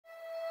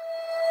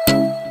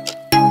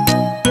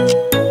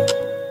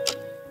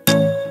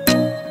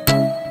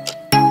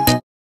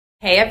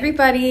Hey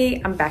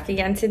everybody, I'm back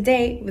again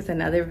today with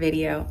another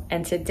video.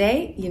 And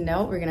today,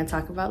 we're gonna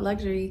talk about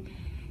luxury.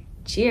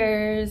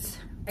 Cheers.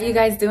 How are you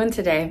guys doing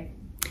today?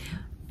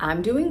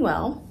 I'm doing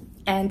well.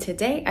 And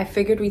today I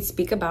figured we'd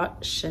speak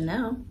about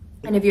Chanel.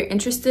 And if you're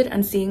interested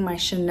in seeing my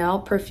Chanel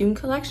perfume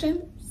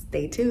collection,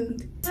 stay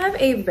tuned. I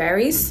have a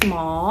very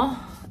small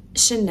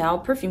Chanel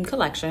perfume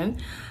collection.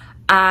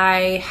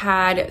 I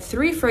had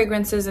 3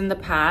 fragrances in the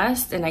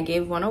past and I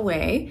gave one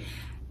away.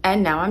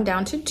 And now I'm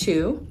down to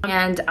 2.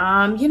 And,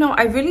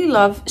 I really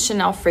love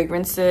Chanel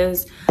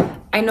fragrances.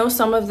 I know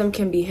some of them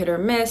can be hit or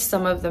miss.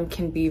 Some of them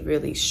can be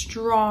really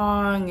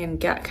strong and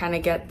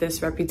get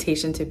this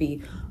reputation to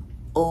be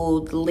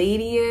old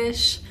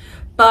lady-ish.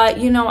 But,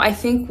 I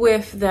think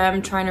with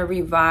them trying to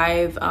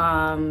revive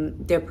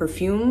the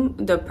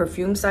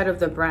perfume side of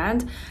the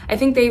brand, I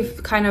think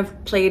they've kind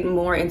of played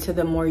more into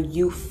the more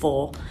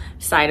youthful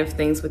side of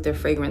things with their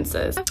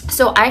fragrances.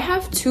 So I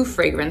have 2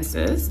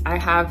 fragrances. I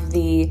have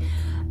the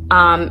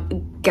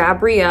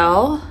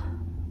Gabrielle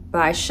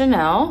by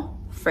Chanel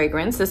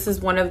fragrance. This is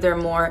one of their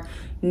more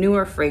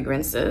newer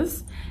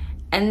fragrances.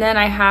 And then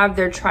I have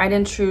their tried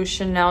and true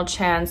Chanel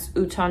Chance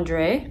Eau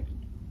Tendre.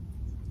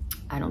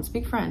 I don't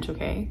speak French,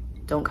 okay?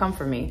 Don't come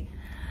for me.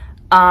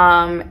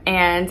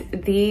 And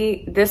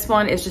this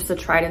one is just a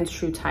tried and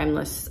true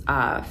timeless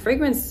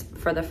fragrance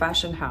for the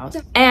fashion house.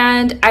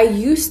 And I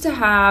used to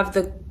have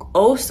the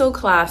oh so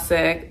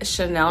classic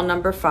Chanel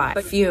No. 5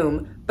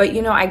 perfume, but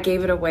I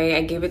gave it away.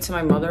 I gave it to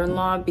my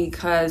mother-in-law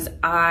because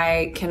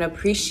I can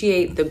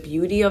appreciate the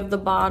beauty of the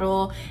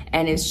bottle,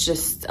 and it's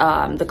just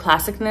the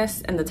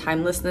classicness and the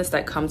timelessness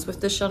that comes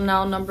with the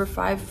Chanel No.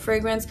 5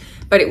 fragrance,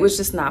 but it was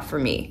just not for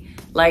me.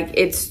 Like,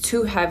 it's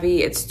too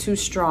heavy, it's too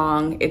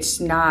strong, it's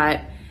just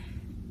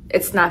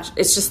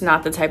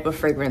not the type of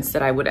fragrance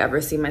that I would ever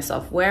see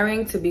myself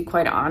wearing, to be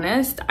quite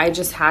honest. I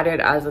just had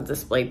it as a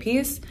display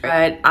piece,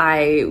 but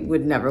I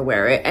would never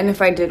wear it. And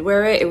if I did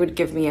wear it, it would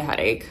give me a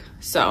headache.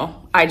 So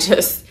I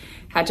just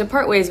had to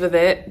part ways with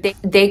it.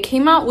 They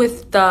came out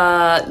with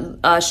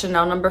the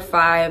Chanel No.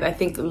 5, I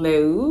think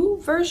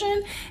Leu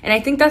version. And I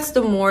think that's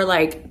the more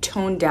like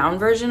toned down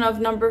version of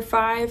No.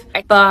 5.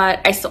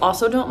 But I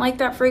also don't like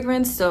that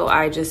fragrance, so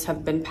I just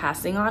have been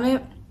passing on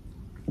it.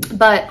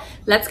 But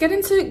let's get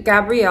into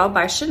Gabrielle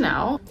by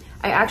Chanel.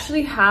 I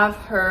actually have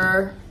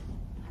her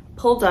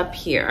pulled up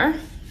here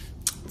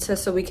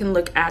so we can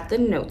look at the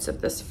notes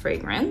of this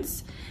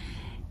fragrance.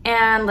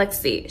 And let's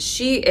see,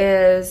 she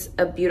is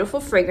a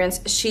beautiful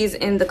fragrance. She's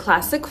in the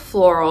classic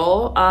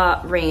floral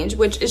range,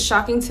 which is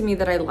shocking to me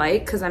that I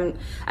like, because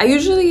I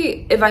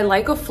usually, if I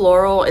like a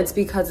floral, it's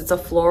because it's a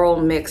floral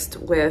mixed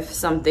with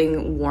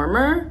something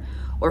warmer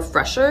or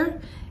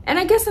fresher. And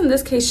I guess in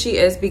this case she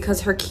is,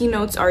 because her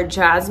keynotes are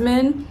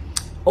jasmine,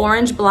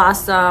 orange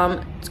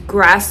blossom,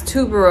 grass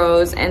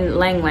tuberose, and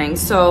lang lang.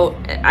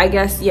 So I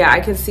guess, yeah,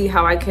 I could see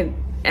how I could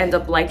end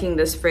up liking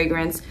this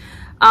fragrance.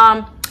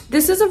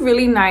 This is a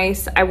really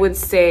nice, I would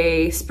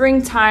say,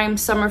 springtime,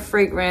 summer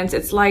fragrance.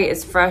 It's light,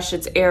 it's fresh,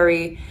 it's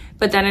airy,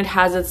 but then it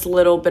has its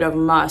little bit of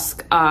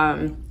musk.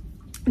 The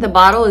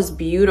bottle is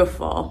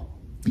beautiful.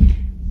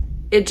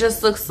 It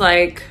just looks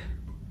like,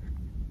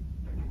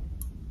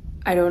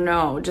 I don't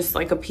know, just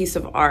like a piece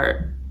of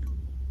art.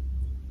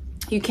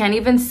 You can't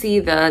even see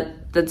the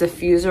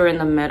diffuser in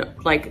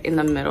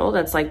the middle,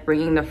 that's like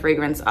bringing the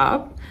fragrance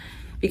up,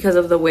 because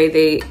of the way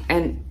they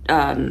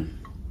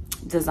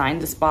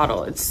designed this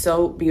bottle. It's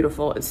so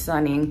beautiful, it's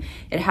stunning.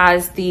 It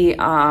has the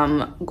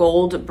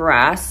gold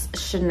brass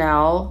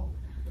Chanel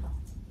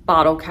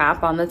bottle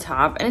cap on the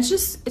top, and it's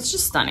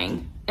just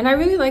stunning. And I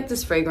really like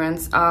this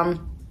fragrance.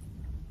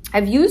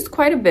 I've used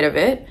quite a bit of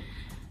it,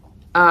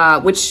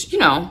 which,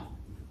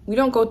 we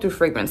don't go through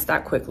fragrance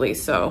that quickly,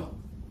 so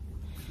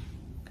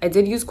I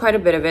did use quite a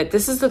bit of it.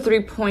 This is the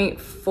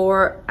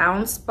 3.4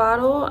 ounce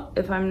bottle,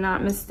 if I'm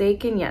not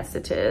mistaken. Yes,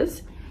 it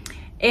is.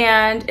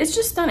 And it's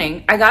just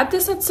stunning. I got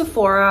this at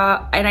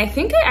Sephora, and I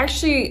think I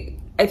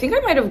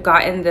might have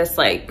gotten this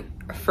like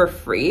for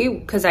free,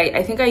 because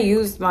I think I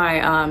used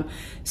my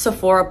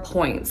Sephora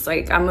points.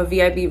 Like, I'm a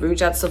VIB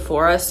Rouge at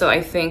Sephora, so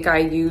I think I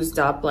used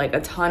up like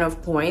a ton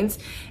of points,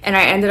 and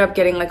I ended up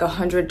getting like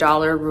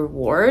 $100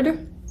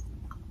 reward.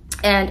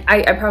 And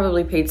I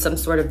probably paid some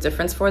sort of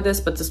difference for this,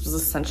 but this was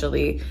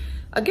essentially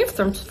a gift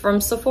from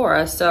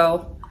Sephora.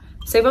 So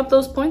save up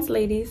those points,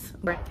 ladies.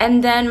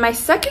 And then my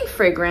second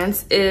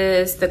fragrance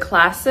is the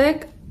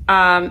classic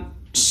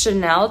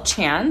Chanel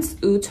Chance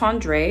Eau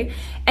Tendre.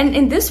 And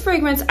in this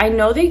fragrance, I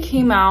know they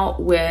came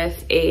out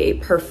with a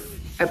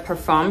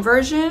parfum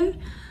version.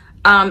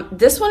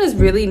 This one is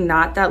really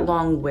not that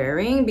long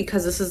wearing,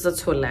 because this is a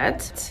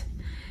toilette.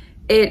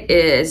 It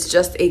is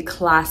just a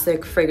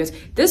classic fragrance.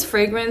 This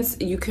fragrance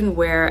you can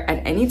wear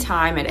at any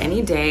time, at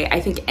any day.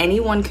 I think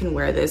anyone can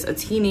wear this, a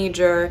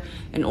teenager,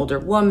 an older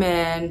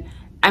woman,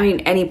 I mean,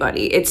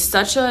 anybody. It's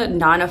such a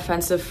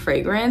non-offensive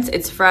fragrance.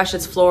 It's fresh,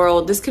 it's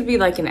floral. This could be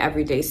like an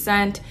everyday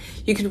scent.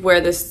 You could wear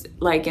this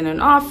like in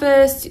an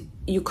office.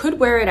 You could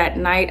wear it at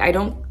night. I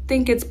don't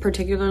think it's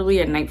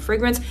particularly a night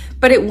fragrance,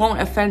 but it won't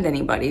offend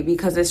anybody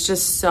because it's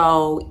just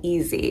so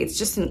easy. It's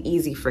just an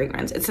easy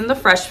fragrance. It's in the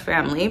Fresh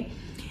family.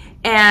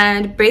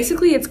 And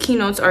basically its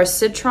keynotes are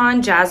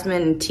citron,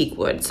 jasmine, and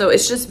teakwood. So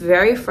it's just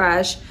very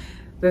fresh,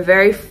 but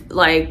very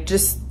like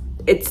just,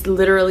 it's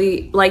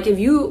literally like if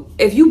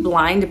you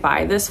blind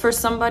buy this for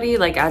somebody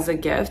like as a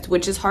gift,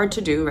 which is hard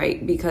to do,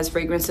 right? Because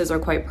fragrances are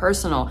quite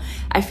personal.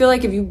 I feel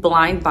like if you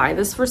blind buy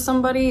this for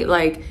somebody,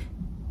 like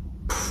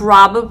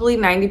probably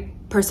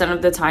 90%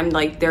 of the time,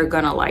 like they're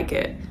gonna like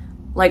it.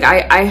 Like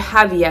I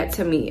have yet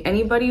to meet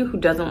anybody who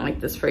doesn't like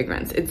this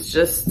fragrance. It's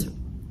just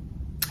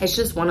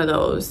one of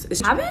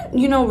those. I haven't,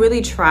 you know,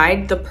 really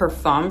tried the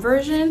Parfum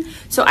version.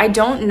 So I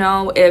don't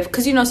know if,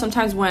 because, you know,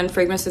 sometimes when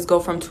fragrances go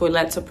from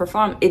toilette to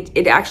Parfum,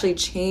 it actually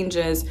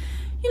changes,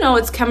 you know,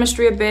 its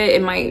chemistry a bit.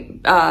 It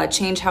might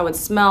change how it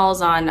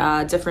smells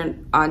on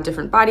different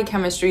body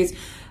chemistries.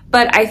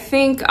 But I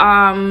think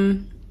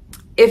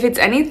if it's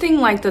anything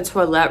like the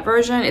toilette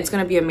version, it's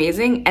going to be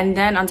amazing. And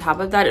then on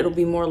top of that, it'll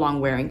be more long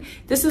wearing.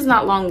 This is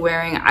not long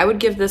wearing. I would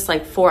give this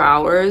like 4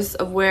 hours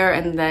of wear,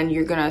 and then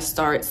you're going to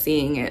start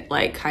seeing it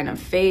like kind of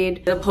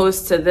fade. As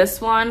opposed to this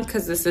one,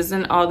 because this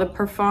isn't all the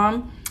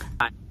Parfum.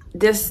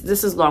 This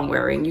is long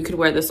wearing. You could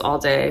wear this all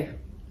day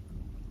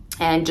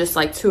and just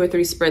like 2 or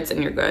 3 spritz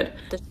and you're good.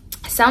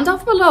 Sound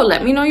off below.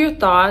 Let me know your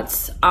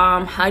thoughts.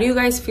 How do you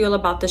guys feel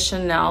about the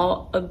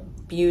Chanel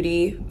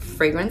Beauty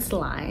fragrance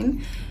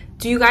line?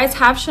 Do you guys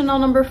have Chanel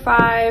No.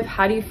 5?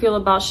 How do you feel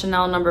about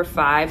Chanel No.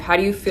 5? How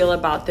do you feel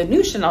about the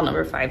new Chanel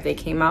No. 5 they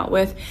came out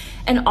with?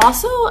 And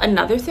also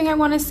another thing I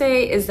want to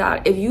say is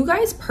that if you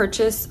guys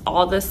purchase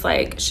all this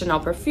like Chanel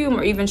perfume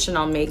or even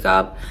Chanel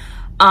makeup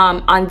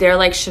on their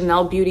like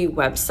Chanel Beauty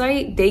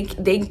website,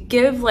 they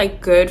give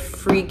like good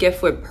free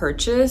gift with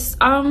purchase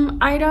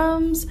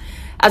items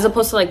as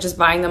opposed to like just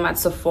buying them at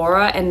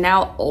Sephora. And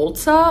now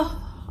Ulta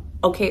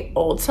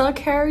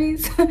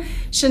carries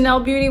Chanel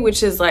Beauty,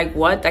 which is like,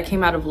 what? That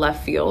came out of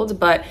left field.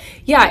 But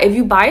yeah, if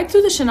you buy it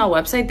through the Chanel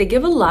website, they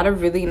give a lot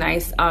of really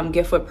nice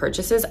gift with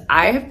purchases.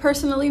 I have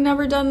personally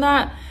never done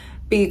that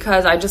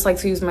because I just like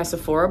to use my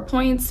Sephora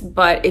points.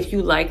 But if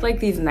you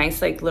like these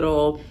nice like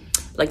little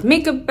like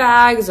makeup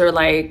bags or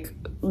like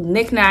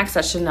knickknacks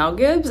that Chanel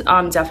gives,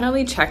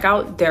 definitely check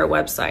out their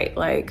website.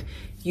 Like,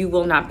 you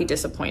will not be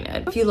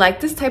disappointed. If you like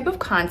this type of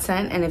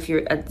content and if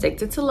you're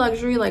addicted to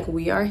luxury like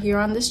we are here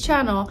on this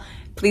channel,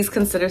 please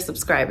consider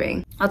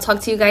subscribing. I'll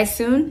talk to you guys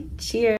soon. Cheers.